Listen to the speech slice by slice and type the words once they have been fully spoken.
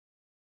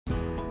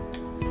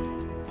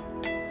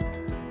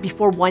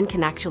before one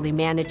can actually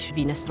manage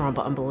venous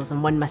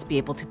thromboembolism, one must be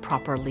able to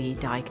properly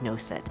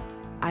diagnose it.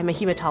 I'm a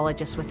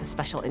hematologist with a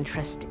special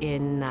interest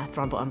in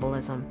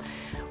thromboembolism,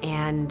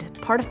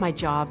 and part of my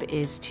job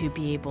is to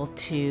be able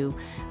to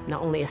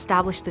not only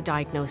establish the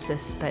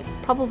diagnosis, but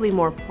probably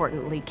more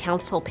importantly,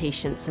 counsel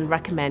patients and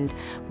recommend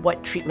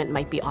what treatment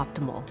might be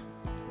optimal.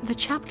 The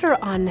chapter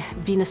on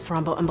venous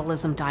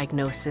thromboembolism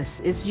diagnosis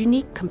is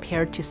unique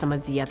compared to some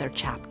of the other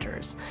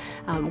chapters,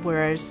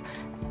 whereas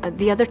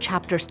the other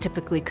chapters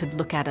typically could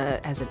look at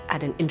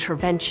an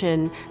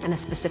intervention and a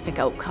specific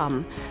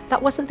outcome.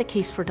 That wasn't the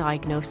case for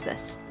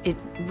diagnosis. It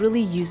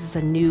really uses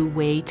a new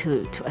way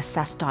to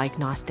assess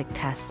diagnostic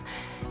tests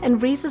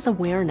and raises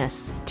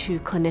awareness to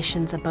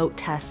clinicians about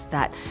tests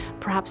that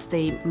perhaps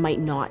they might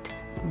not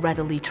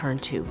readily turn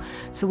to.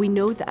 So we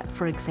know that,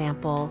 for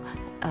example,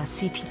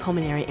 CT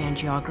pulmonary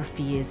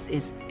angiography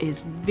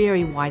is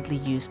very widely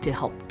used to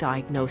help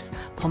diagnose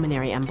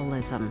pulmonary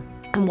embolism.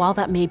 And while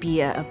that may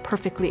be a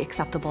perfectly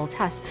acceptable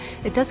test,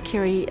 it does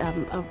carry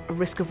a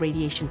risk of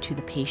radiation to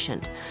the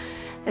patient.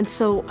 And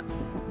so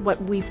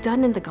what we've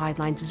done in the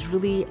guidelines is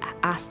really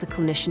ask the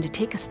clinician to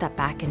take a step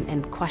back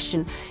and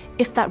question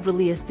if that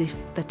really is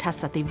the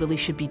test that they really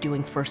should be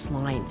doing first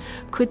line.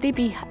 Could they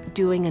be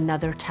doing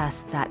another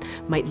test that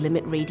might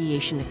limit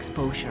radiation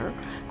exposure,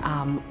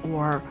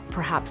 or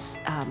perhaps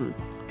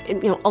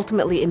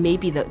ultimately it may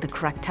be the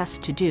correct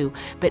test to do,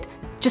 but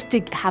just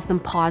to have them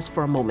pause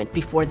for a moment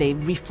before they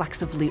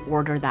reflexively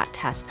order that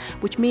test,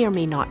 which may or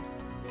may not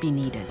be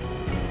needed.